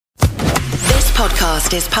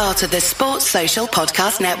podcast is part of the Sports Social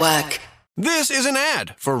Podcast Network. This is an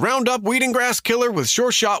ad for Roundup Weed and Grass Killer with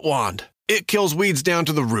Sure Shot Wand. It kills weeds down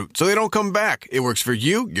to the root, so they don't come back. It works for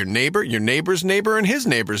you, your neighbor, your neighbor's neighbor, and his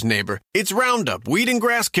neighbor's neighbor. It's Roundup Weed and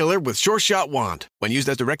Grass Killer with Sure Shot Wand. When used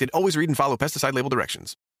as directed, always read and follow pesticide label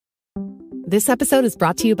directions. This episode is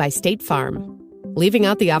brought to you by State Farm. Leaving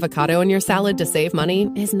out the avocado in your salad to save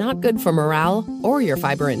money is not good for morale or your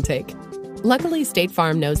fiber intake. Luckily, State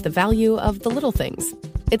Farm knows the value of the little things.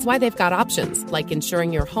 It's why they've got options, like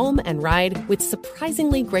insuring your home and ride with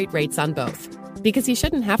surprisingly great rates on both. Because you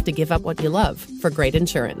shouldn't have to give up what you love for great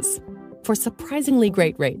insurance. For surprisingly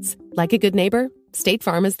great rates, like a good neighbor, State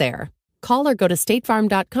Farm is there. Call or go to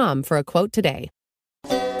statefarm.com for a quote today.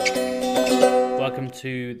 Welcome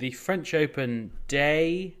to the French Open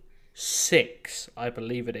Day 6, I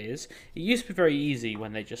believe it is. It used to be very easy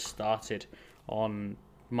when they just started on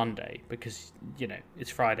Monday because, you know, it's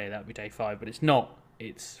Friday, that would be Day 5, but it's not.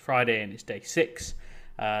 It's Friday and it's Day 6.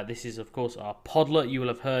 This is, of course, our podlet you will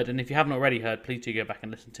have heard. And if you haven't already heard, please do go back and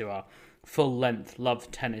listen to our full-length Love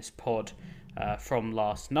Tennis pod from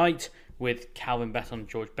last night with Calvin Betton and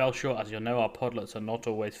George Belshaw. As you'll know, our podlets are not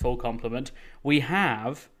always full complement. We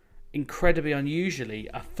have, incredibly unusually,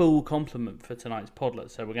 a full complement for tonight's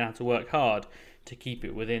podlet. So we're going to have to work hard to keep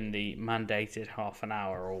it within the mandated half an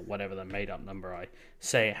hour or whatever the made-up number I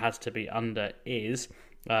say it has to be under is.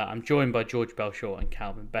 I'm joined by George Belshaw and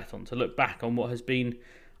Calvin Betton to look back on what has been,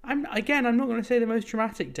 I'm not going to say the most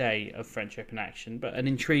dramatic day of French Open action, but an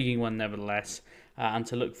intriguing one nevertheless, and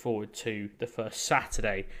to look forward to the first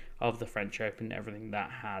Saturday of the French Open, everything that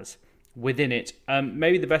has within it.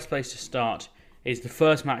 Maybe the best place to start is the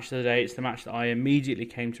first match of the day. It's the match that I immediately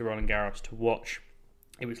came to Roland Garros to watch.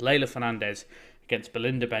 It was Leylah Fernandez against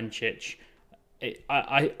Belinda Bencic.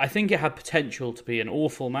 I think it had potential to be an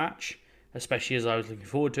awful match, especially as I was looking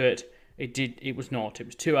forward to it. It was not. It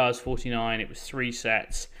was 2 hours 49. It was 3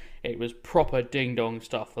 sets. It was proper ding-dong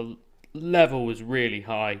stuff. The level was really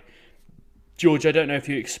high. George, I don't know if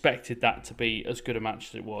you expected that to be as good a match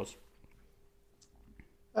as it was.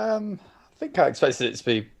 I think I expected it to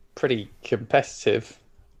be pretty competitive.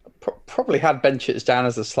 Probably had Bencic down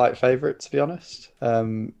as a slight favourite, to be honest.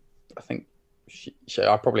 I think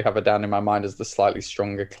I probably have her down in my mind as the slightly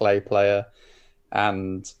stronger clay player.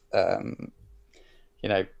 And,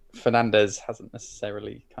 Fernandez hasn't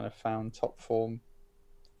necessarily kind of found top form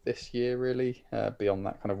this year, really, beyond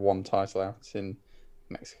that kind of one title out in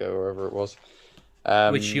Mexico or wherever it was.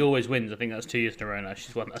 Which she always wins. I think that's 2 years in a row now.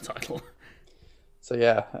 She's won that title. So,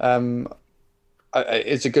 yeah,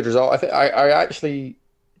 it's a good result. I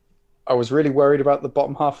was really worried about the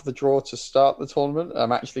bottom half of the draw to start the tournament.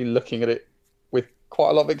 I'm actually looking at it with quite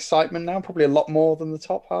a lot of excitement now, probably a lot more than the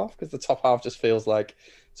top half, because the top half just feels like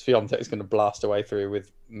Swiatek is going to blast away through with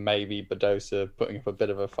maybe Badosa putting up a bit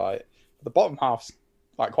of a fight. But the bottom half's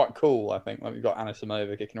like quite cool, I think. Like we've got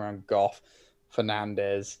Anisimova kicking around Gauff,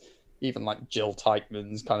 Fernandez, even like Jill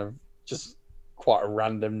Teichmann's kind of just quite a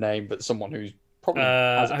random name, but someone who's probably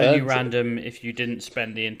only random if you didn't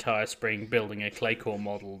spend the entire spring building a clay court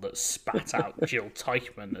model that spat out Jill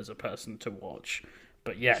Teichmann as a person to watch.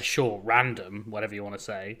 But yeah, sure, random, whatever you want to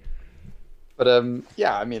say. But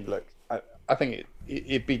yeah, I mean, look, I think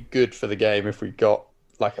it'd be good for the game if we got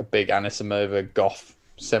like a big Anisimova Gauff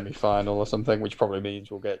semi-final or something, which probably means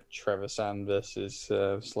we'll get Trevor Sand versus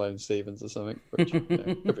Sloane Stephens or something, which could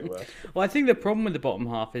be worse. Well, I think the problem with the bottom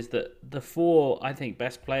half is that the 4, I think,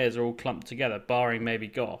 best players are all clumped together, barring maybe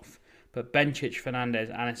Gauff. But Bencic, Fernandez,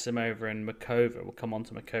 Anisimova and Makova, we'll come on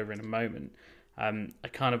to Makova in a moment, are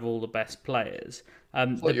kind of all the best players.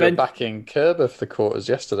 You were backing Kerber for the quarters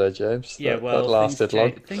yesterday, James. Yeah, that lasted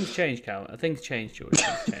long. Things change, Cal. Things change, George.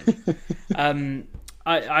 Things change.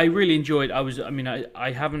 I really enjoyed.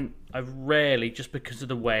 I've rarely, just because of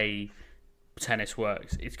the way tennis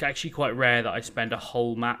works, it's actually quite rare that I spend a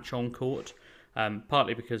whole match on court.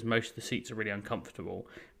 Partly because most of the seats are really uncomfortable,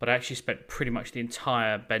 but I actually spent pretty much the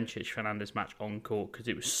entire Bencic Fernandez match on court because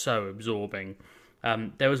it was so absorbing.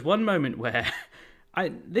 There was one moment where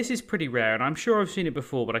this is pretty rare, and I'm sure I've seen it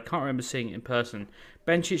before, but I can't remember seeing it in person.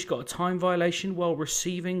 Bencic got a time violation while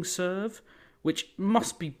receiving serve, which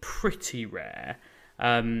must be pretty rare.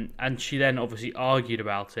 And she then obviously argued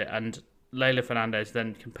about it, and Leylah Fernandez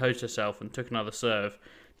then composed herself and took another serve,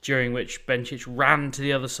 during which Bencic ran to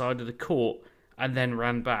the other side of the court and then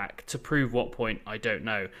ran back. To prove what point, I don't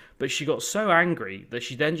know. But she got so angry that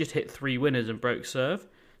she then just hit 3 winners and broke serve.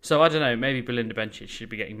 So I don't know, maybe Belinda Bencic should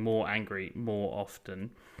be getting more angry more often.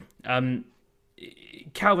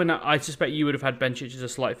 Calvin, I suspect you would have had Bencic as a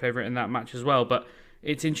slight favourite in that match as well, but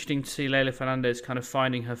it's interesting to see Leylah Fernandez kind of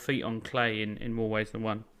finding her feet on clay in more ways than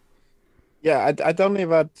one. Yeah, I'd only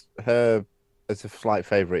have had her as a slight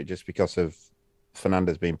favourite just because of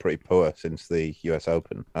Fernandez being pretty poor since the US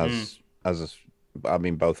Open. I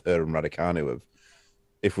mean, both her and Raducanu have.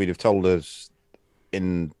 If we'd have told us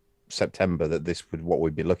in September that this would what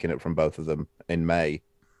we'd be looking at from both of them in May,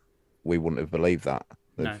 we wouldn't have believed that.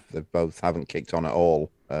 They've both haven't kicked on at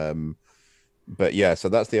all. But yeah, so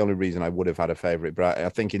that's the only reason I would have had a favourite. But I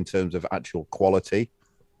think in terms of actual quality,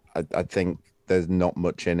 I think there's not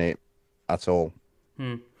much in it at all.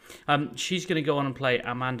 She's going to go on and play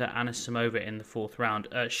Amanda Anisimova in the fourth round.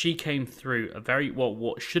 She came through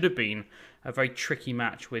what should have been a very tricky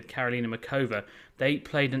match with Karolina Muchova. They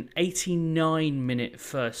played an 89-minute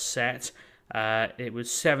first set. It was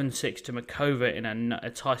 7-6 to Muchova in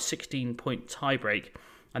a 16-point tiebreak.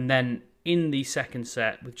 And then in the second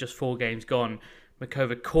set, with just 4 games gone,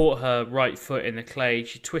 Muchova caught her right foot in the clay.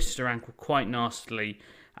 She twisted her ankle quite nastily.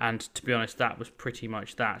 And to be honest, that was pretty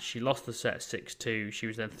much that. She lost the set 6-2. She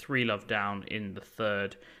was then 3-love down in the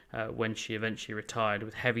third when she eventually retired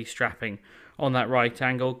with heavy strapping on that right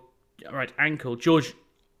ankle. George,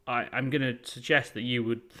 I'm going to suggest that you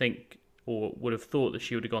would think or would have thought that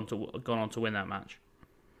she would have gone on to win that match.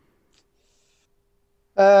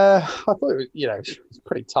 I thought it was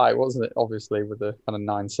pretty tight, wasn't it? Obviously, with the kind of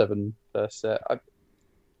 9-7 first set.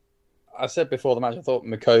 I said before the match, I thought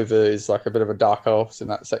Muchova is like a bit of a dark horse in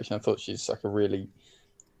that section. I thought she's like a really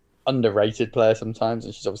underrated player sometimes,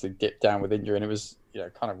 and she's obviously dipped down with injury. And it was,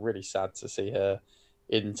 kind of really sad to see her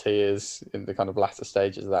in tears in the kind of latter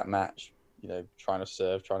stages of that match. Trying to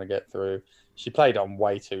serve, trying to get through. She played on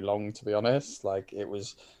way too long, to be honest. Like, it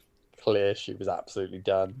was clear she was absolutely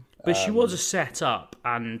done. But she was a set-up,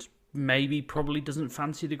 and probably doesn't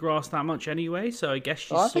fancy the grass that much anyway, so I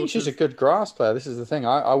guess I think she's a good grass player. This is the thing.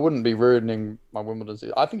 I wouldn't be ruining my Wimbledon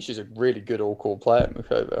season. I think she's a really good all-court player,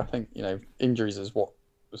 Muchova. I think, injuries is what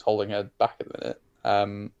was holding her back at the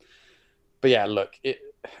minute. But yeah, look, it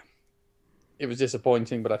was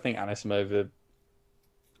disappointing, but I think Anisimova,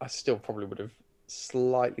 I still probably would have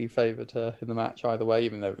slightly favoured her in the match either way,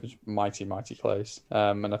 even though it was mighty, mighty close.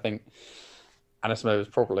 And I think Anisimova is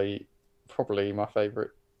probably my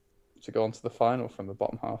favourite to go on to the final from the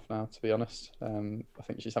bottom half now, to be honest. I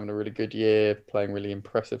think she's having a really good year, playing really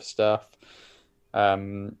impressive stuff.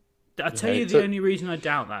 I'll tell you the only reason I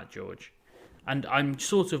doubt that, George, and I'm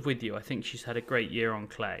sort of with you. I think she's had a great year on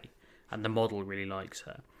clay, and the model really likes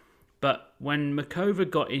her. But when Muchova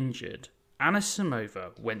got injured,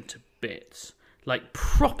 Anisimova went to bits. Like,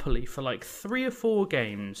 properly, for like 3 or 4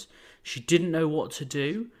 games, she didn't know what to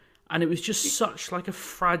do, and it was just such like a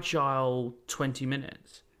fragile 20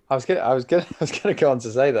 minutes. I was gonna go on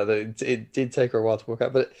to say that it did take her a while to work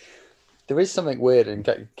out, but there is something weird, and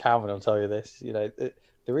Calvin will tell you this.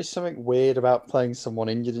 There is something weird about playing someone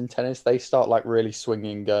injured in tennis. They start like really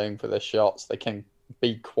swinging, going for their shots. They can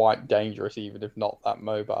be quite dangerous, even if not that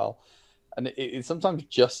mobile. And it sometimes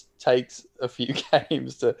just takes a few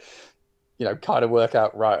games to, kind of work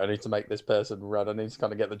out, right, I need to make this person run. I need to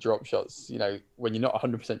kind of get the drop shots, when you're not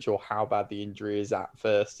 100% sure how bad the injury is at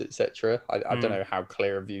first, etc. I don't know how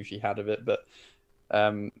clear a view she had of it, but,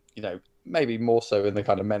 maybe more so in the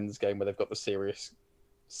kind of men's game where they've got the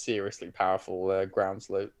seriously powerful ground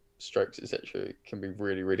slow strokes, etc. It can be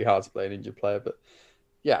really, really hard to play an injured player. But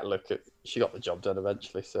yeah, look, she got the job done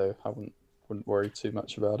eventually, so I wouldn't worry too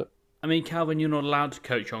much about it. I mean, Calvin, you're not allowed to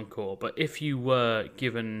coach on court, but if you were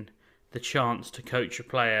given the chance to coach a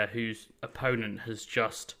player whose opponent has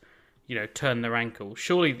just, turned their ankle,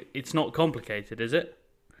 surely it's not complicated, is it?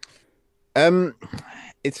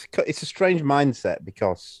 It's a strange mindset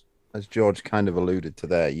because, as George kind of alluded to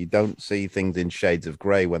there, you don't see things in shades of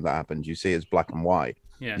grey when that happens. You see it as black and white.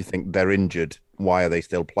 Yeah. You think they're injured. Why are they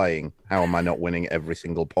still playing? How am I not winning every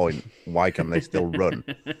single point? Why can they still run?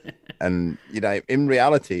 And, in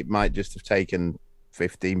reality, it might just have taken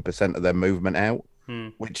 15% of their movement out,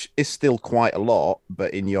 which is still quite a lot.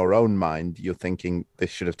 But in your own mind, you're thinking this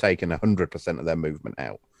should have taken 100% of their movement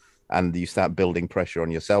out. And you start building pressure on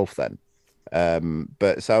yourself then.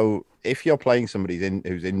 But so if you're playing somebody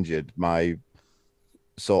who's injured, my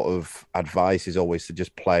sort of advice is always to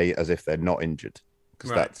just play as if they're not injured.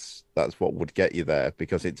 Because that's what would get you there.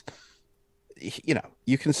 Because it's,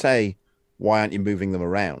 you can say, why aren't you moving them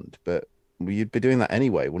around? But you'd be doing that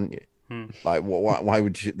anyway, wouldn't you? Like, why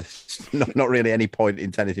would you? Not really any point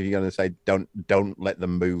in tennis if you're going to say don't let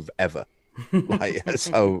them move ever. Like,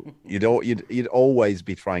 so you'd always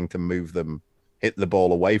be trying to move them, hit the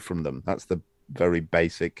ball away from them. That's the very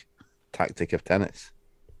basic tactic of tennis.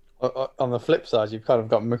 On the flip side, you've kind of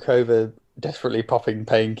got Muchova desperately popping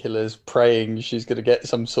painkillers, praying she's going to get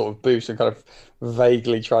some sort of boost, and kind of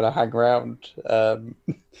vaguely trying to hang around.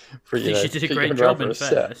 For I think she did a she great hung job, around for in a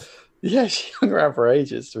set. fairness. Yeah, she hung around for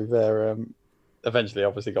ages. To be fair, eventually,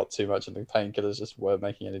 obviously, got too much, and the painkillers just weren't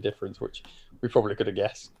making any difference, which we probably could have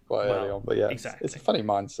guessed quite early Well, on. But yeah, exactly. it's a funny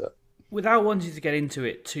mindset. Without wanting to get into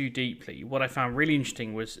it too deeply, what I found really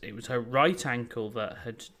interesting was it was her right ankle that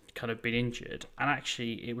had kind of been injured, and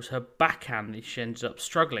actually it was her backhand that she ended up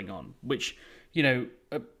struggling on, which,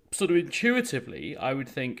 sort of intuitively, I would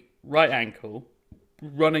think right ankle,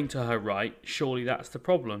 running to her right, surely that's the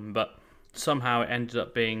problem, but somehow it ended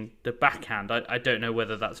up being the backhand. I don't know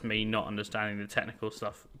whether that's me not understanding the technical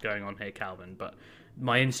stuff going on here, Calvin, but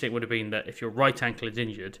my instinct would have been that if your right ankle is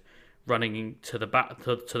injured, running to the back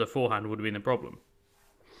to the forehand would have been the problem.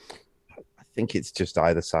 I think it's just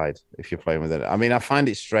either side if you're playing with it. I mean, I find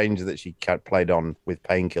it strange that she played on with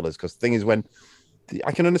painkillers, because the thing is,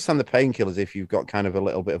 I can understand the painkillers if you've got kind of a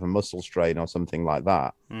little bit of a muscle strain or something like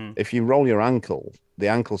that. If you roll your ankle, the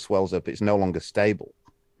ankle swells up, it's no longer stable.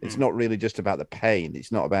 It's not really just about the pain.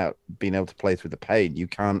 It's not about being able to play through the pain. You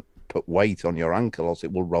can't put weight on your ankle, else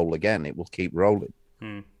it will roll again. It will keep rolling.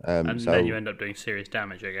 And then you end up doing serious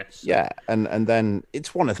damage, I guess. Yeah, and then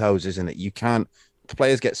it's one of those, isn't it? You can't. The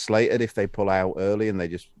players get slated if they pull out early, and they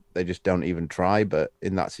just don't even try. But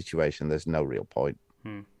in that situation, there's no real point.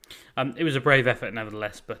 It was a brave effort,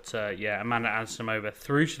 nevertheless. But Amanda Anisimova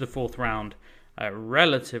through to the fourth round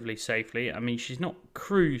relatively safely. I mean, she's not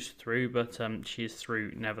cruised through, but she is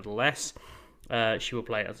through nevertheless. She will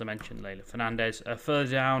play, as I mentioned, Leylah Fernandez. Further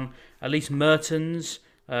down, Elise Mertens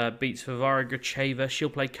beats Varvara Gracheva. She'll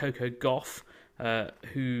play Coco Gauff,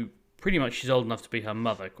 who pretty much she's old enough to be her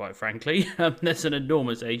mother, quite frankly. There's an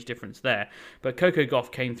enormous age difference there. But Coco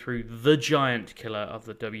Gauff came through the giant killer of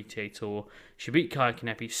the WTA Tour. She beat Kaia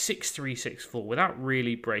Kanepi 6-3, 6-4 without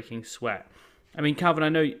really breaking sweat. I mean, Calvin, I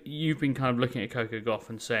know you've been kind of looking at Coco Gauff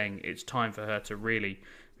and saying it's time for her to really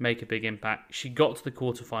make a big impact. She got to the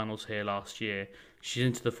quarterfinals here last year. She's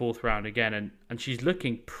into the fourth round again, and she's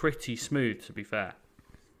looking pretty smooth, to be fair.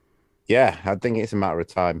 Yeah, I think it's a matter of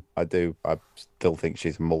time. I do. I still think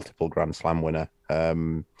she's a multiple Grand Slam winner.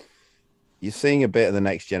 You're seeing a bit of the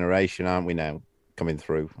next generation, aren't we now, coming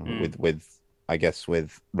through with I guess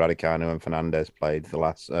with Rybakina and Fernandez played the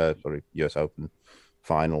last US Open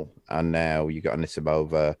final, and now you got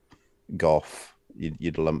Anisimova, Gauff.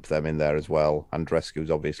 You'd lump them in there as well.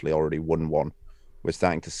 Andreescu's obviously already won one. We're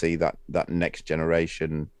starting to see that next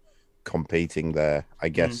generation competing there, I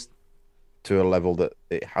guess, to a level that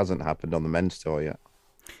it hasn't happened on the men's tour yet.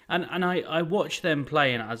 And I watched them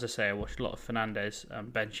play, and as I say, I watched a lot of Fernandez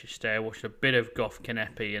and Bencic today. I watched a bit of Gauff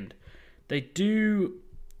Kanepi, and they do.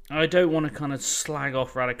 I don't want to kind of slag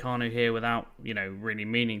off Raducanu here without really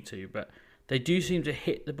meaning to, but they do seem to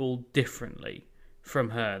hit the ball differently from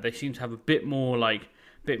her. They seem to have a bit more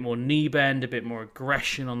knee bend, a bit more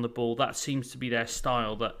aggression on the ball. That seems to be their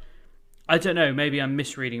style. That I don't know. Maybe I'm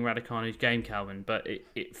misreading Raducanu's game, Calvin, but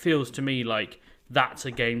it feels to me like that's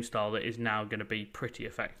a game style that is now going to be pretty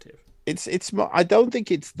effective. It's more, I don't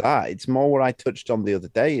think it's that. It's more what I touched on the other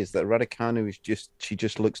day is that Raducanu is she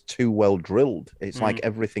just looks too well drilled. It's like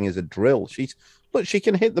everything is a drill. She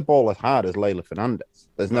can hit the ball as hard as Leylah Fernandez.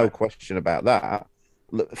 There's no question about that.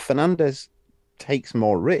 Look, Fernandez takes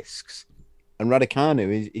more risks. And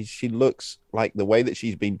Raducanu is she looks like the way that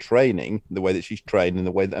she's been training, the way that she's trained, and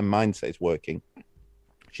the way that her mindset is working.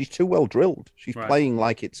 She's too well drilled. She's playing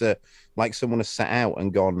like it's like someone has sat out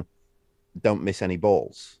and gone, don't miss any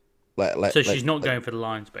balls. So she's not going for the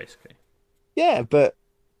lines, basically. Yeah, but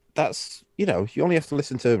that's you only have to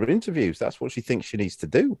listen to her interviews. That's what she thinks she needs to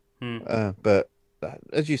do. But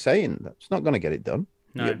as you're saying, that's not going to get it done.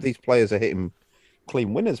 No. These players are hitting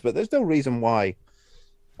clean winners, but there's no reason why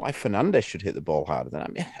Fernandez should hit the ball harder than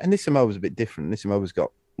Anisimova's a bit different. Anisimova's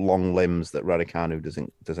got long limbs that Raducanu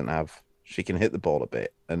doesn't have. She can hit the ball a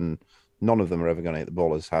bit, and none of them are ever going to hit the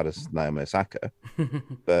ball as hard as Naomi Osaka.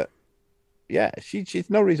 But yeah, she's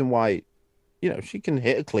no reason why, she can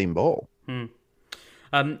hit a clean ball.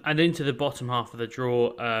 And into the bottom half of the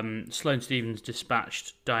draw, Sloane Stephens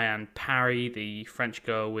dispatched Diane Parry, the French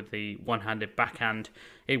girl with the one-handed backhand.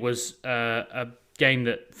 It was a game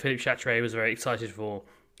that Philippe Chatrier was very excited for.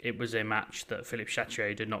 It was a match that Philippe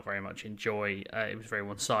Chatrier did not very much enjoy. It was very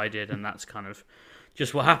one-sided, and that's kind of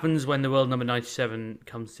just what happens when the world number 97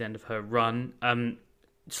 comes to the end of her run.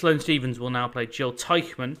 Sloane Stephens will now play Jill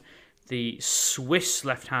Teichmann, the Swiss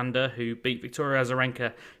left-hander who beat Victoria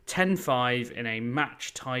Azarenka 10-5 in a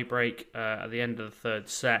match tiebreak at the end of the third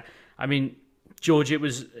set. I mean, George,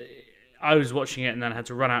 I was watching it and then I had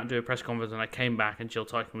to run out and do a press conference, and I came back and Jill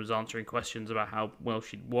Teichmann was answering questions about how well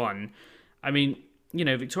she'd won. I mean,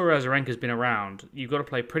 Victoria Azarenka's been around. You've got to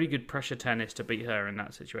play pretty good pressure tennis to beat her in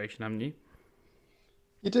that situation, haven't you?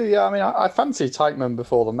 You do, yeah. I mean, I fancy Teichmann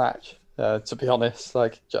before the match, to be honest.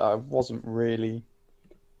 Like, I wasn't really,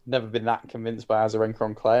 never been that convinced by Azarenka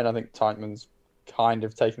on clay, and I think Teichmann's kind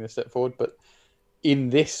of taking a step forward. But in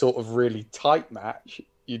this sort of really tight match,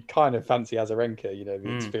 you'd kind of fancy Azarenka,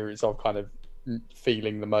 the experience of kind of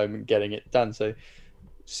feeling the moment, getting it done. So,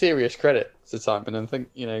 serious credit to Teichmann, and I think,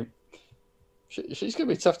 she's going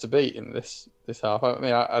to be tough to beat in this half. I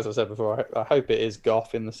mean, as I said before, I hope it is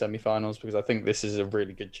Gauff in the semi-finals, because I think this is a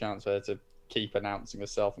really good chance for her to keep announcing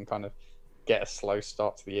herself and kind of get a slow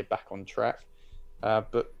start to the year back on track.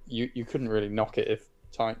 But you couldn't really knock it if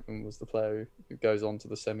Teichmann was the player who goes on to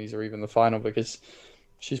the semis or even the final, because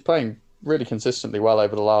she's playing really consistently well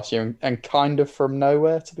over the last year and kind of from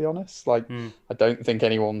nowhere, to be honest. Like, I don't think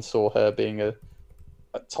anyone saw her being a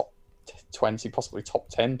top 20, possibly top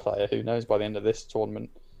 10 player, who knows, by the end of this tournament,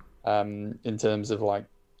 in terms of like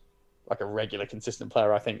a regular consistent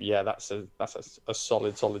player. I think, that's a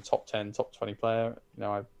solid top 10, top 20 player.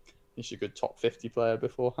 I think she's a good top 50 player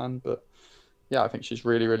beforehand, but I think she's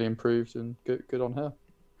really, really improved, and good on her.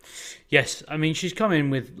 Yes, I mean, she's come in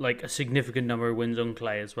with like a significant number of wins on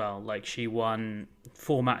clay as well. Like, she won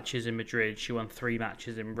 4 matches in Madrid, she won 3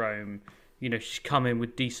 matches in Rome. She's come in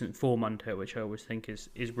with decent form under her, which I always think is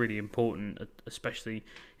really important, especially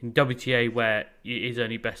in WTA, where it is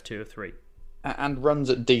only best 2 or 3. And runs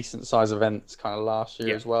at decent size events kind of last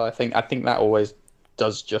year as well. I think that always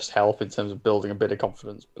does just help in terms of building a bit of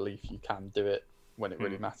confidence, belief you can do it when it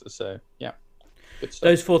really matters. So, yeah.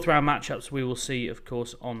 Those 4th round matchups we will see, of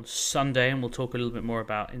course, on Sunday, and we'll talk a little bit more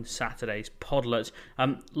about in Saturday's podlet.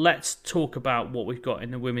 Let's talk about what we've got in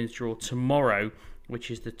the women's draw tomorrow,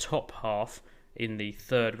 which is the top half in the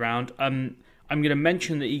 3rd round. I'm going to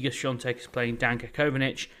mention that Iga Świątek is playing Dan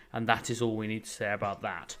Kecmanovic, and that is all we need to say about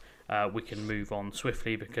that. We can move on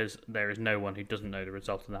swiftly, because there is no one who doesn't know the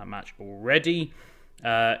result of that match already.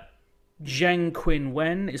 Zheng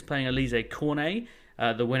Qinwen is playing Alizé Cornet,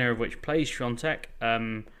 the winner of which plays Świątek.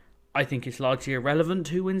 I think it's largely irrelevant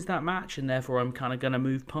who wins that match, and therefore I'm kind of going to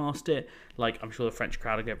move past it. Like, I'm sure the French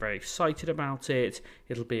crowd will get very excited about it.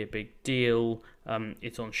 It'll be a big deal.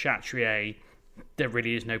 It's on Chatrier. There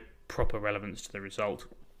really is no proper relevance to the result.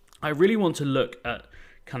 I really want to look at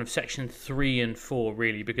kind of section 3 and 4,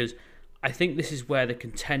 really, because I think this is where the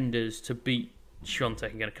contenders to beat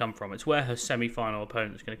Świątek are going to come from. It's where her semi-final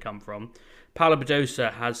opponent is going to come from. Paula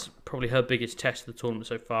Badosa has probably her biggest test of the tournament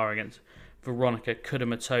so far against Veronika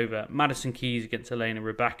Kudermetova, Madison Keys against Elena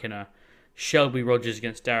Rybakina, Shelby Rogers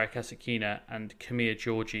against Daria Kasatkina, and Kamia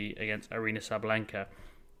Giorgi against Aryna Sabalenka.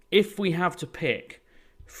 If we have to pick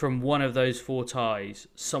from one of those 4 ties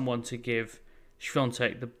someone to give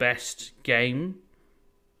Świątek the best game,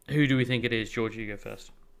 who do we think it is? Giorgi, you go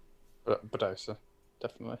first. Badosa,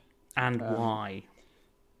 definitely. And why?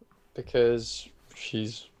 Because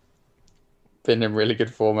she's been in really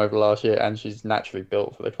good form over the last year, and she's naturally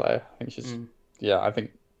built for the clay. I think she's, I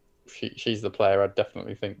think she's the player I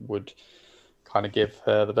definitely think would kind of give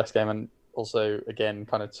her the best game. And also, again,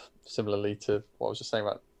 kind of similarly to what I was just saying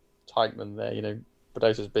about Teichmann there,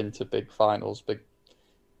 Badosa's been to big finals,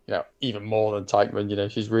 even more than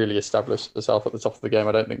Teichmann. She's really established herself at the top of the game.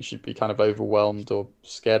 I don't think she'd be kind of overwhelmed or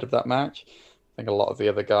scared of that match. I think a lot of the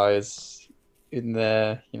other guys in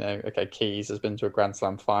there, Keys has been to a Grand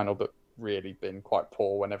Slam final, but really been quite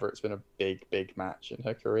poor whenever it's been a big match in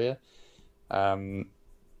her career.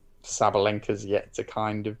 Sabalenka's yet to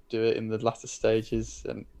kind of do it in the latter stages,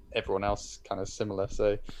 and everyone else kind of similar.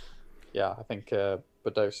 So, I think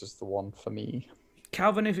Badosa's the one for me.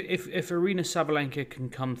 Calvin, if Aryna Sabalenka can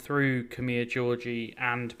come through Kamia Giorgi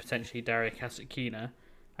and potentially Daria Kasatkina,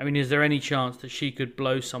 I mean, is there any chance that she could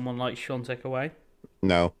blow someone like Świątek away?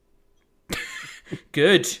 No.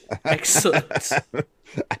 Good. Excellent.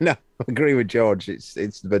 No, I agree with George. It's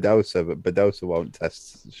Badosa, but Badosa won't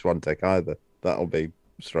test Świątek either. That'll be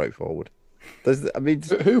straightforward.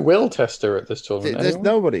 Who will test her at this tournament? There's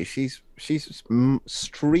nobody. She's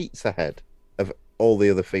streets ahead of all the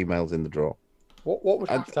other females in the draw. What would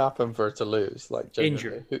have to happen for her to lose? Like,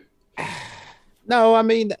 injury. No,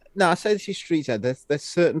 I say she's streets ahead. There's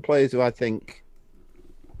certain players who I think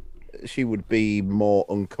she would be more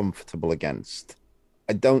uncomfortable against.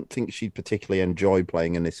 I don't think she'd particularly enjoy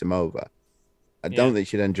playing Anisimova. I don't think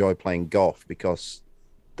she'd enjoy playing Gauff, because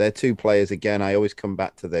they're 2 players, again, I always come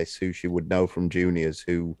back to this, who she would know from juniors,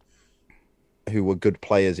 who were good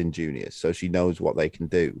players in juniors, so she knows what they can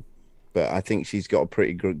do. But I think she's got a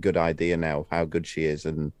pretty good idea now of how good she is,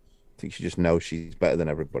 and I think she just knows she's better than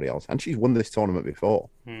everybody else. And she's won this tournament before.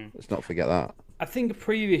 Let's not forget that. I think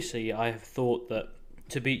previously I have thought that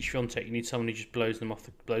to beat Swiatek you need someone who just blows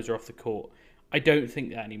her off the court. I don't think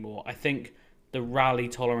that anymore. I think the rally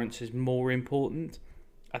tolerance is more important.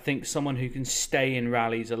 I think someone who can stay in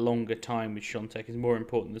rallies a longer time with Swiatek is more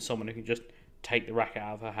important than someone who can just take the racket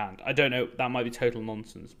out of her hand. I don't know, that might be total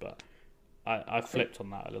nonsense, but I flipped on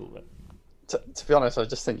that a little bit. To be honest, I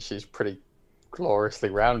just think she's pretty gloriously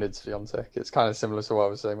rounded, Swiatek. It's kind of similar to what I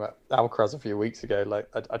was saying about Alcaraz a few weeks ago. Like,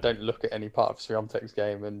 I don't look at any part of Swiatek's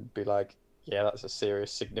game and be like, yeah, that's a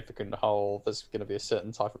serious, significant hole. There's going to be a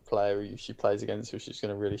certain type of player who she plays against who she's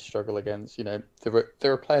going to really struggle against. You know,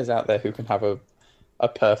 there are players out there who can have a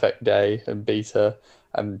perfect day and beat her.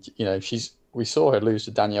 And, you know, we saw her lose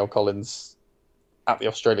to Danielle Collins at the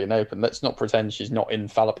Australian Open. Let's not pretend she's not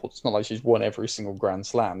infallible. It's not like she's won every single Grand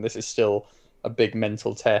Slam. This is still a big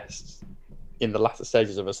mental test in the latter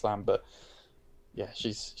stages of a slam. But yeah,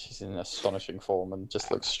 she's in astonishing form and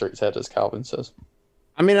just looks straight ahead, as Calvin says.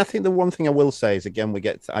 I mean, I think the one thing I will say is, again,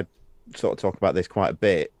 I sort of talk about this quite a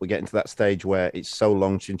bit. We're getting to that stage where it's so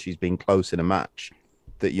long since she's been close in a match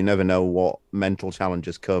that you never know what mental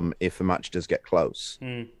challenges come if a match does get close.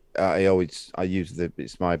 It's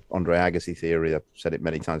my Andre Agassi theory. I've said it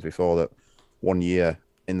many times before that 1 year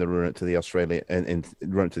in the run to the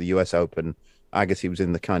run to the US Open, Agassi was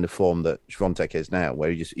in the kind of form that Swiatek is now,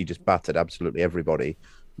 where he just battered absolutely everybody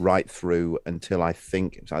right through until I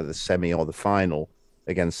think it was either the semi or the final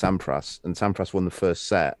against Sampras, and Sampras won the first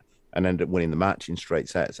set and ended up winning the match in straight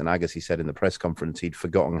sets. And Agassi said in the press conference he'd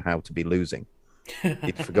forgotten how to be losing.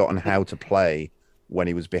 He'd forgotten how to play when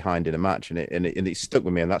he was behind in a match, and it stuck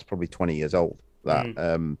with me. And that's probably 20 years old.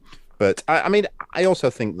 But I mean, I also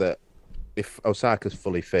think that if Osaka's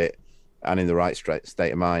fully fit and in the right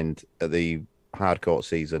state of mind at the hard court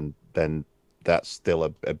season, then that's still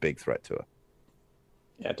a big threat to her.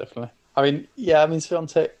 Yeah, definitely. I mean,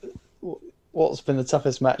 Swiatek, what's been the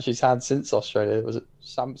toughest match she's had since Australia? Was it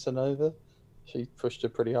Samsonova? She pushed her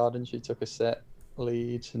pretty hard and she took a set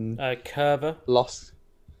lead and Kerber lost.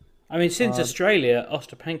 I mean, since Australia,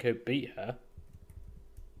 Ostapenko beat her.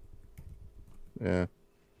 Yeah.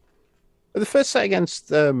 But the first set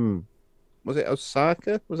against was it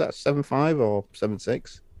Osaka? Was that 7-5 or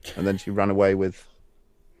 7-6? And then she ran away with.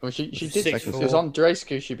 Well, she did. It was on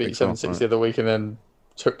Drescu. She beat 7-6 the other week and then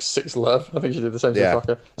took 6-love. I think she did the same to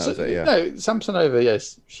Osaka. No, Samsonova.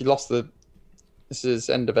 Yes, she lost This is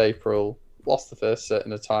end of April. Lost the first set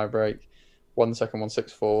in a tiebreak. Won the second one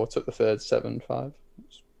 6-4. Took the third 7-5.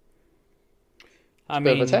 I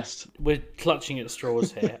mean, bit of a test. We're clutching at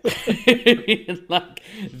straws here. Like,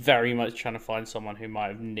 very much trying to find someone who might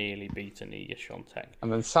have nearly beaten Iga Swiatek. And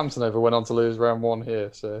then Samsonova went on to lose round one here,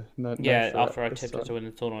 so after I tipped her to win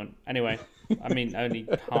the tournament. Anyway, I mean, only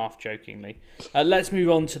half jokingly. Let's move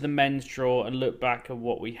on to the men's draw and look back at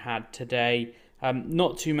what we had today.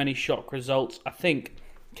 Not too many shock results. I think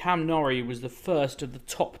Cam Norrie was the first of the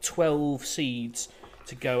top 12 seeds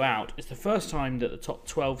to go out. It's the first time that the top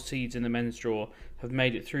 12 seeds in the men's draw have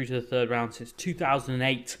made it through to the third round since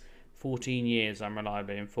 2008. 14 years, I'm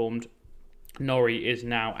reliably informed. Norrie is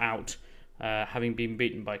now out, having been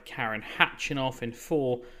beaten by Karen Khachanov in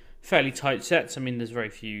 4 fairly tight sets. I mean, there's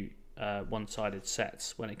very few one-sided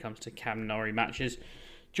sets when it comes to Cam Norrie matches.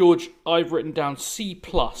 George, I've written down C+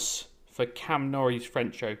 for Cam Norrie's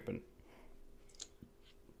French Open.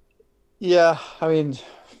 Yeah, I mean,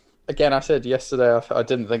 again, I said yesterday I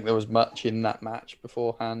didn't think there was much in that match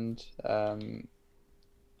beforehand.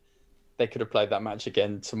 They could have played that match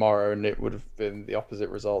again tomorrow and it would have been the opposite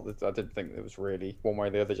result. I didn't think there was really one way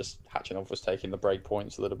or the other. Just Khachanov was taking the break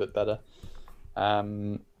points a little bit better. I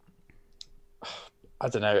don't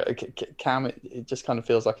know. Cam, it just kind of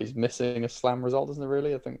feels like he's missing a slam result, doesn't it,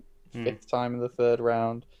 really? I think 5th time in the third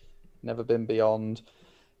round, never been beyond.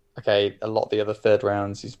 Okay, a lot of the other third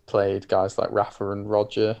rounds he's played guys like Rafa and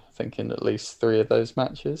Roger, I think in at least 3 of those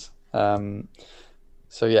matches.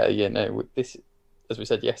 This, as we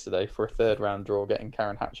said yesterday, for a third round draw, getting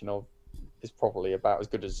Karen Khachanov is probably about as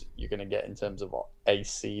good as you're going to get in terms of a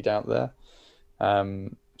seed out there.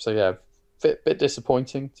 Bit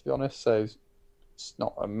disappointing, to be honest. So it's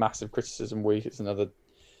not a massive criticism week. It's another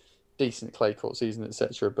decent clay court season,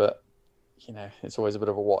 etc. But you know, it's always a bit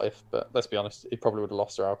of a what if. But let's be honest, he probably would have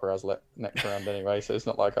lost to Alcaraz next round anyway. So it's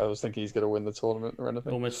not like I was thinking he's going to win the tournament or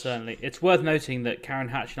anything. Almost certainly. It's worth noting that Karen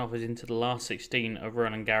Khachanov is into the last 16 of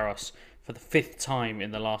Roland Garros for the 5th time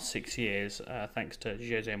in the last 6 years, thanks to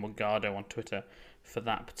Jose Morgado on Twitter for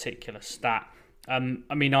that particular stat. I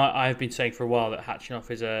mean, I've been saying for a while that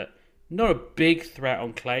Khachanov is not a big threat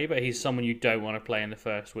on clay, but he's someone you don't want to play in the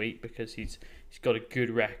first week because he's got a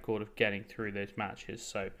good record of getting through those matches.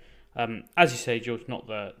 So As you say, George, not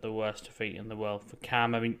the worst defeat in the world for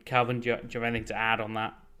Cam. I mean, Calvin, do you have anything to add on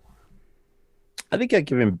that? I think I'd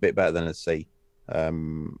give him a bit better than a C.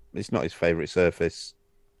 It's not his favourite surface,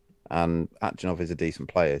 and Khachanov is a decent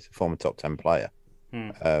player. He's a former top 10 player.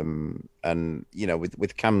 And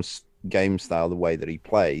with Cam's game style, the way that he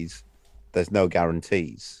plays, there's no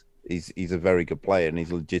guarantees. He's a very good player, and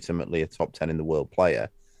he's legitimately a top 10 in the world player.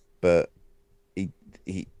 But he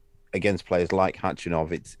against players like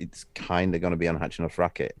Khachanov, it's kind of going to be on Khachanov's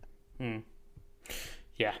racket.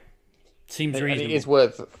 Yeah, seems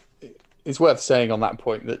reasonable. It's worth saying on that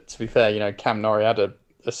point that, to be fair, Cam Norrie had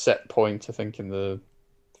a set point, I think, in the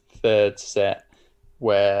third set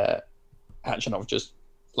where Khachanov just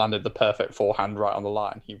landed the perfect forehand right on the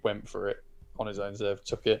line. He went for it on his own serve,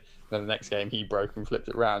 took it. Then the next game he broke and flipped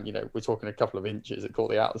it around. We're talking a couple of inches. It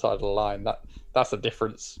caught the outside of the line. That's the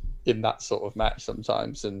difference in that sort of match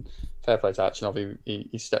sometimes. And fair play to Khachanov.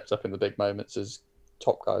 He steps up in the big moments as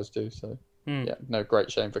top guys do. So yeah, no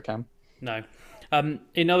great shame for Cam. No.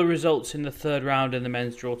 In other results in the third round in the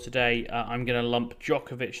men's draw today, I'm going to lump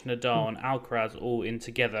Djokovic, Nadal and Alcaraz all in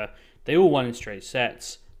together. They all won in straight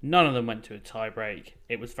sets. None of them went to a tie-break.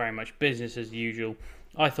 It was very much business as usual.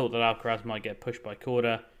 I thought that Alcaraz might get pushed by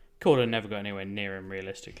Korda. Korda never got anywhere near him,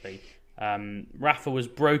 realistically. Rafa was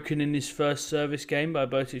broken in his first service game by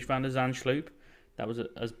Botic van der Zandschulp. That was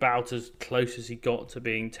about as close as he got to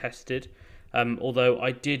being tested. Although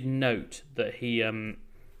I did note that he,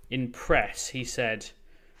 in press, he said,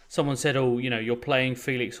 someone said, "Oh, you're playing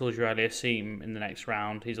Felix Auger-Aliassime in the next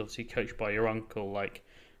round. He's obviously coached by your uncle. Like,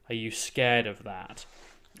 are you scared of that?"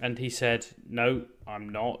 And he said, "No, I'm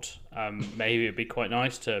not. Maybe it'd be quite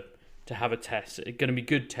nice to have a test. It's going to be a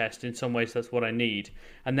good test. In some ways, that's what I need."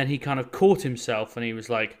 And then he kind of caught himself and he was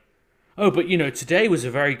like, "Oh, but today was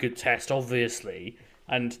a very good test, obviously."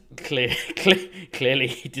 And clearly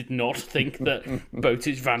he did not think that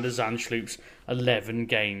Botic van der Zandschulp's 11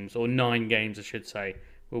 games, or 9 games, I should say,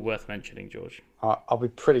 were worth mentioning, George. I'll be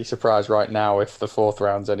pretty surprised right now if the fourth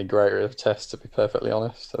round's any greater of a test, to be perfectly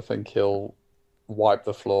honest. I think he'll wipe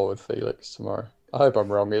the floor with Felix tomorrow. I hope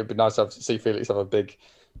I'm wrong. It'd be nice to see Felix have a big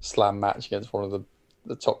slam match against one of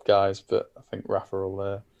the top guys, but I think Rafa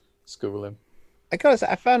will school him. I gotta say,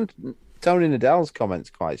 I found Tony Nadal's comments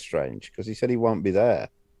quite strange because he said he won't be there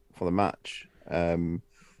for the match, and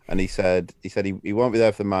he said he won't be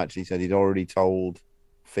there for the match. He said he'd already told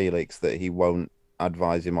Felix that he won't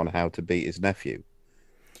advise him on how to beat his nephew.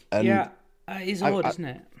 And yeah, it's odd, isn't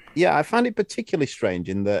it? Yeah, I find it particularly strange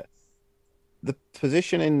in that the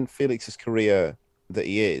position in Felix's career that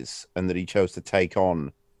he is, and that he chose to take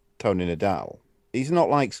on Tony Nadal. He's not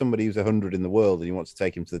like somebody who's 100 in the world and he wants to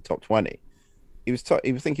take him to the top 20. He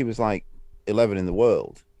was like 11 in the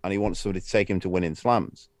world, and he wants somebody to take him to winning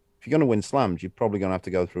slams. If you're going to win slams, you're probably going to have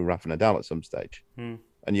to go through Rafa Nadal at some stage, and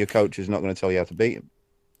your coach is not going to tell you how to beat him.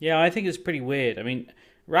 Yeah, I think it's pretty weird. I mean,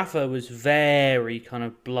 Rafa was very kind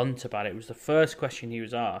of blunt about it. It was the first question he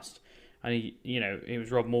was asked, and he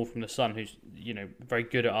was Rob Moore from The Sun, who's very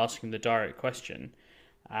good at asking the direct question.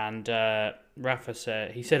 And Rafa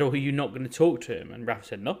said, "Oh, are you not going to talk to him?" And Rafa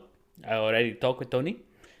said, "No, I already talked with Tony."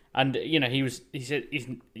 And he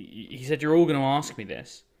said, "You're all going to ask me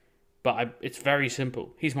this, but it's very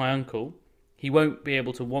simple. He's my uncle. He won't be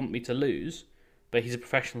able to want me to lose, but he's a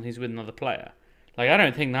professional. He's with another player." Like, I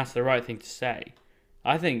don't think that's the right thing to say.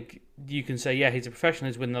 I think you can say, yeah, he's a professional.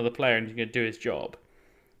 He's with another player, and he's going to do his job.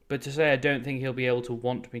 But to say I don't think he'll be able to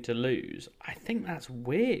want me to lose, I think that's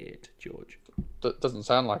weird, George. That doesn't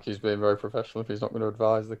sound like he's being very professional if he's not going to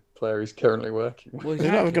advise the player he's currently working with. Well, exactly.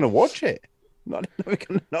 He's not even going to watch it. Not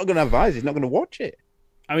going to advise. He's not going to watch it.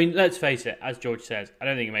 I mean, let's face it. As George says, I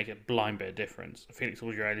don't think it makes a blind bit of difference. Felix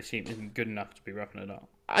Auger-Aliassime isn't good enough to be Rafa Nadal.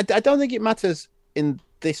 I don't think it matters in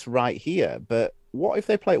this right here. But what if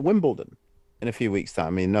they play at Wimbledon in a few weeks' time?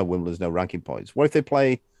 I mean, no, Wimbledon's no ranking points. What if they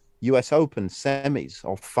play US Open semis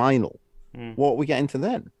or final? What are we getting to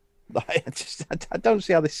then? I don't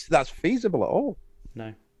see how that's feasible at all.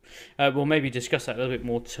 No. We'll maybe discuss that a little bit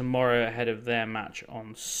more tomorrow ahead of their match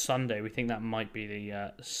on Sunday. We think that might be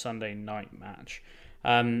the Sunday night match.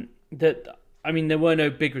 There were no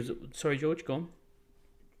big results. Sorry, George, go on.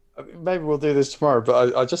 Maybe we'll do this tomorrow,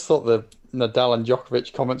 but I just thought the Nadal and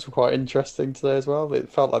Djokovic comments were quite interesting today as well. It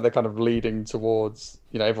felt like they're kind of leading towards,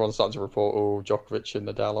 everyone's starting to report, Djokovic and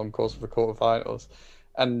Nadal on course for the quarterfinals.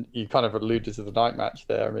 And you kind of alluded to the night match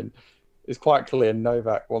there. I mean, it's quite clear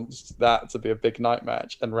Novak wants that to be a big night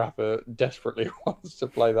match, and Rafa desperately wants to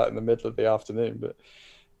play that in the middle of the afternoon. But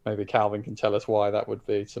maybe Calvin can tell us why that would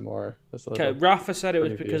be tomorrow. Okay, Rafa said it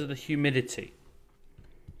was because of the humidity.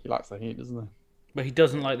 He likes the heat, doesn't he? But he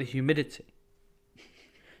doesn't like the humidity.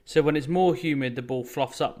 So when it's more humid, the ball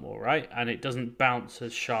fluffs up more, right? And it doesn't bounce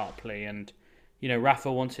as sharply. And,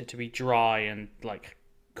 Rafa wants it to be dry and,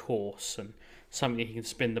 coarse and something he can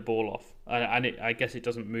spin the ball off. And I guess it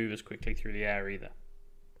doesn't move as quickly through the air either.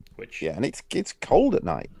 Yeah, and it's cold at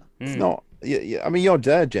night. It's not... I mean, you're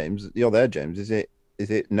there, James. Is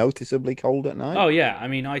it noticeably cold at night? Oh, yeah. I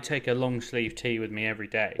mean, I take a long-sleeve tee with me every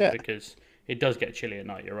day because it does get chilly at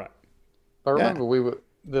night. You're right. I remember we were...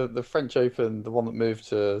 The French Open, the one that moved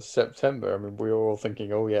to September, I mean, we were all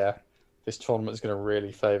thinking, oh yeah, this tournament's going to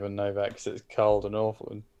really favour Novak because it's cold and awful.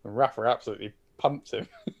 And Rafa absolutely pumped him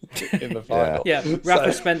in the final. Yeah,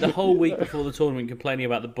 Rafa spent the whole week before the tournament complaining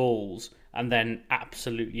about the balls and then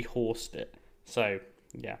absolutely horsed it. So,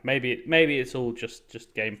 yeah, maybe it's all just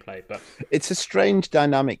gameplay. But it's a strange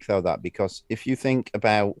dynamic, though, because if you think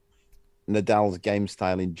about Nadal's game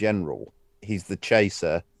style in general, he's the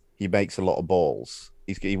chaser, he makes a lot of balls.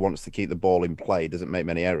 He wants to keep the ball in play, doesn't make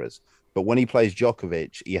many errors. But when he plays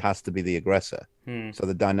Djokovic, he has to be the aggressor. So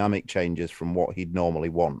the dynamic changes from what he'd normally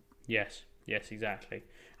want. Yes, exactly.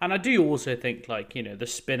 And I do also think, the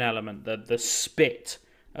spin element, the spit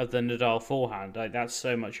of the Nadal forehand, that's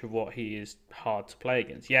so much of what he is hard to play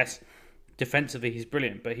against. Yes, defensively he's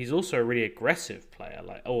brilliant, but he's also a really aggressive player.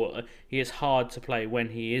 Or he is hard to play when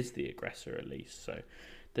he is the aggressor, at least. So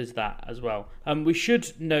there's that as well. We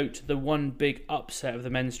should note the one big upset of the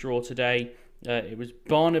men's draw today. It was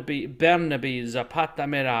Bernabe Zapata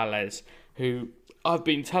Miralles, who I've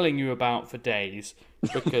been telling you about for days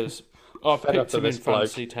because I've picked him in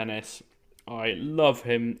fantasy tennis. I love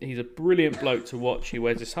him. He's a brilliant bloke to watch. He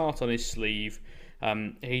wears his heart on his sleeve.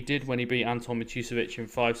 He did when he beat Anton Matusevic in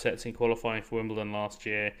 5 sets in qualifying for Wimbledon last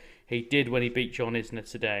year. He did when he beat John Isner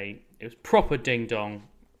today. It was proper ding-dong.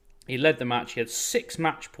 He led the match. He had 6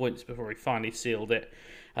 match points before he finally sealed it.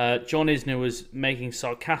 John Isner was making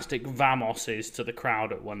sarcastic vamoses to the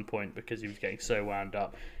crowd at one point because he was getting so wound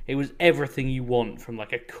up. It was everything you want from a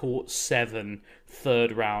court 7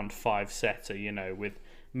 third round 5-setter, with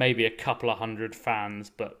maybe a couple of hundred fans,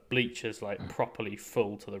 but bleachers properly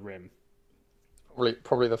full to the rim.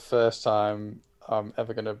 Probably the first time I'm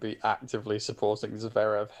ever going to be actively supporting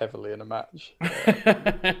Zverev heavily in a match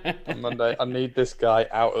on Monday. I need this guy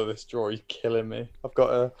out of this draw. He's killing me. I've got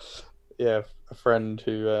a friend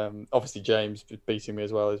who, obviously James beating me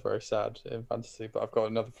as well is very sad in fantasy, but I've got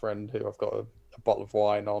another friend who I've got a bottle of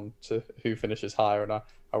wine on to who finishes higher, and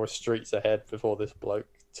I was streets ahead before this bloke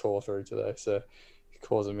tore through today, so it's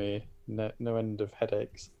causing me no end of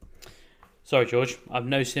headaches. Sorry, George. I've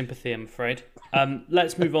no sympathy, I'm afraid.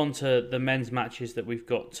 Let's move on to the men's matches that we've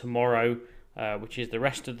got tomorrow, which is the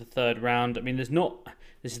rest of the third round. I mean, this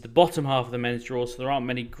is the bottom half of the men's draw, so there aren't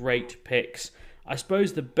many great picks. I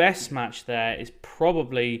suppose the best match there is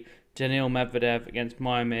probably Daniil Medvedev against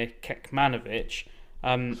Miomir Kecmanovic.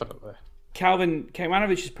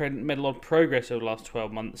 Kecmanovic has made a lot of progress over the last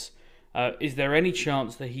 12 months. Is there any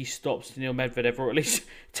chance that he stops Daniil Medvedev, or at least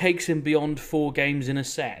takes him beyond 4 games in a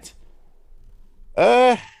set?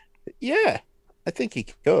 Yeah, I think he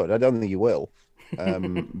could. I don't think he will.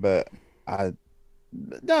 But it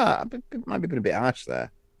might be a bit harsh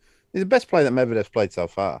there. He's the best player that Medvedev's played so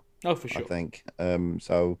far. Oh, for sure. I think.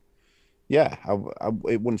 So, yeah,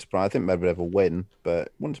 it wouldn't surprise. I think Medvedev will win, but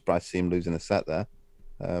it wouldn't surprise to see him losing a set there.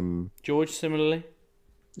 George, similarly?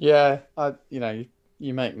 Yeah,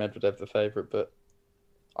 you make Medvedev the favourite, but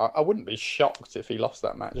I wouldn't be shocked if he lost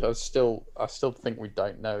that match. I still think we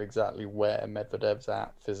don't know exactly where Medvedev's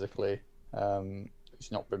at physically.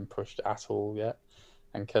 He's not been pushed at all yet,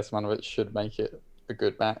 and Kecmanovic should make it a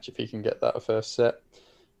good match if he can get that first set.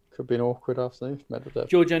 Could be an awkward afternoon for Medvedev.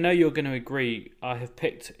 George, I know you're going to agree. I have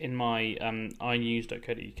picked in my inews.co.uk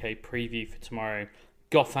preview for tomorrow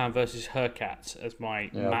Gauff versus Hurkacz as my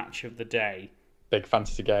match of the day. Big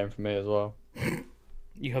fantasy game for me as well.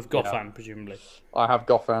 You have Gauff, presumably. I have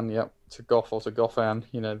Gauff, yep. To Gauff or to Gauff.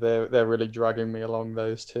 They're really dragging me along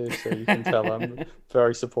those two, so you can tell I'm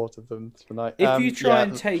very supportive of them tonight. If you try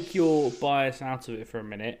and take your bias out of it for a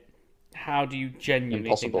minute, how do you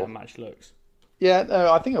genuinely think that match looks? Yeah,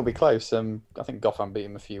 no, I think it'll be close. I think Gauff beat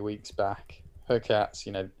him a few weeks back.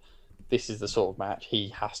 Hurkacz, this is the sort of match he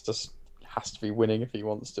has to be winning if he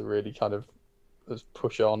wants to really kind of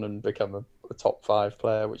push on and become a top 5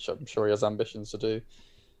 player, which I'm sure he has ambitions to do.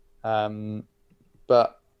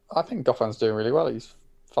 But I think Gauff's doing really well. He's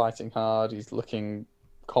fighting hard. He's looking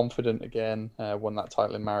confident again. Won that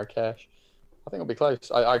title in Marrakesh. I think it'll be close.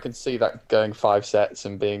 I can see that going 5 sets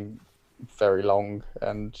and being very long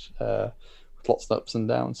and with lots of ups and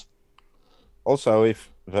downs. Also,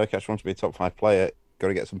 if Hurkacz wants to be a top 5 player, got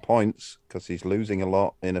to get some points because he's losing a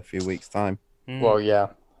lot in a few weeks' time. Well, yeah,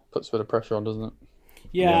 puts a bit of pressure on, doesn't it?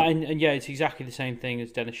 Yeah, and it's exactly the same thing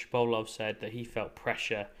as Denis Shapovalov said, that he felt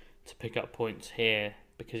pressure to pick up points here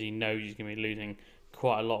because he knows he's going to be losing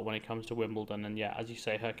quite a lot when it comes to Wimbledon. And yeah, as you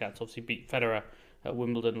say, Hurkacz obviously beat Federer at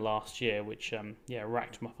Wimbledon last year, which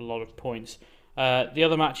racked him up a lot of points. The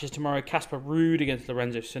other matches tomorrow: Casper Ruud against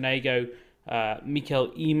Lorenzo Sonego,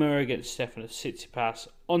 Mikael Ymer against Stefanos Tsitsipas,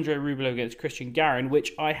 Andre Rublev against Christian Garin,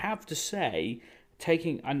 which I have to say,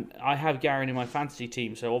 and I have Garin in my fantasy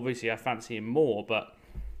team, so obviously I fancy him more, but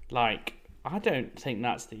I don't think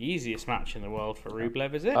that's the easiest match in the world for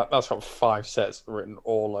Rublev, is it? That's got 5 sets written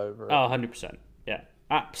all over it. Oh, 100%. Yeah.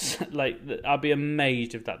 I'd be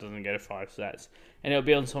amazed if that doesn't go to 5 sets. And it'll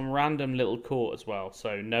be on some random little court as well,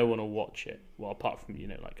 so no one will watch it. Well, apart from,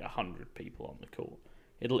 100 people on the court.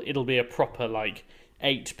 It'll be a proper,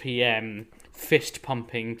 8 p.m. fist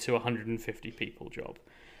pumping to 150 people job.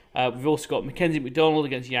 We've also got Mackenzie McDonald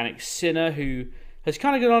against Yannick Sinner, who has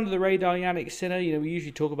kind of gone under the radar. Yannick Sinner, we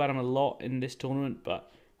usually talk about him a lot in this tournament,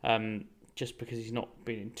 but just because he's not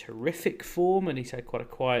been in terrific form and he's had quite a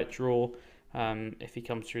quiet draw, if he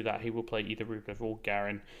comes through that, he will play either Rublev or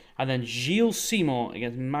Garin. And then Gilles Simon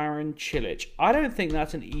against Marin Cilic. I don't think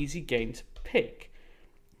that's an easy game to pick.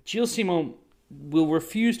 Gilles Simon will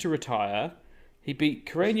refuse to retire. He beat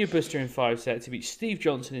Carreño Busta in 5 sets. He beat Steve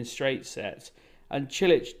Johnson in straight sets. And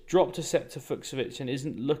Cilic dropped a set to Fucsovics and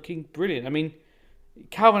isn't looking brilliant. I mean,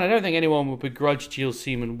 Calvin, I don't think anyone would begrudge Gilles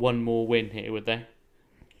Simon one more win here, would they?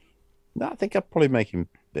 No, I think I'd probably make him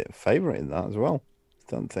a bit of favourite in that as well.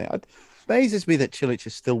 Don't think. It amazes me that Cilic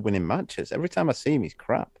is still winning matches. Every time I see him, he's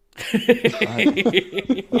crap.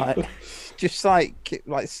 Just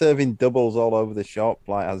serving doubles all over the shop.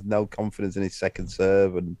 Has no confidence in his second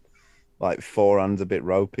serve and forehand's a bit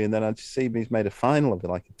ropey. And then I just see him. He's made a final of it,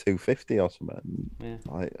 a 250 or something.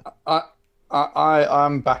 Yeah.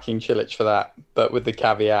 I'm backing Cilic for that, but with the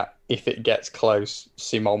caveat: if it gets close,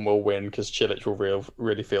 Simon will win because Cilic will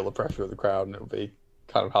really feel the pressure of the crowd, and it'll be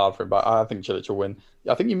kind of hard for him. But I think Cilic will win.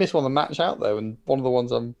 I think you missed one of the match out though, and one of the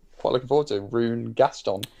ones I'm quite looking forward to: Rune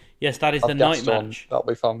Gaston. Yes, that is the night match. That'll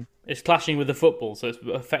be fun. It's clashing with the football, so it's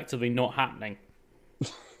effectively not happening.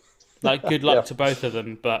 Good luck to both of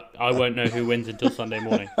them, but I won't know who wins until Sunday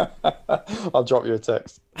morning. I'll drop you a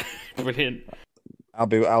text. Brilliant.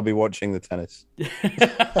 I'll be watching the tennis.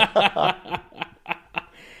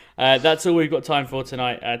 That's all we've got time for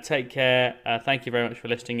tonight. Take care. Thank you very much for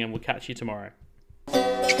listening, and we'll catch you tomorrow.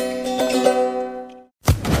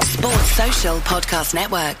 Sports Social Podcast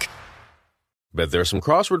Network. Bet there are some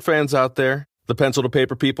crossword fans out there. The pencil to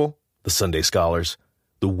paper people, the Sunday scholars,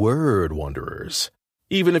 the word wanderers.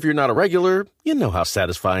 Even if you're not a regular, you know how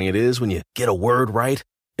satisfying it is when you get a word right.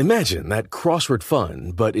 Imagine that crossword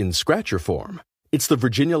fun, but in scratcher form. It's the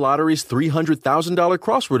Virginia Lottery's $300,000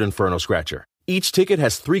 crossword Inferno Scratcher. Each ticket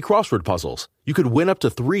has 3 crossword puzzles. You could win up to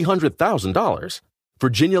 $300,000.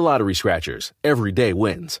 Virginia Lottery Scratchers. Every day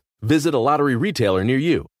wins. Visit a lottery retailer near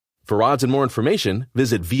you. For odds and more information,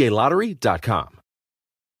 visit VALottery.com.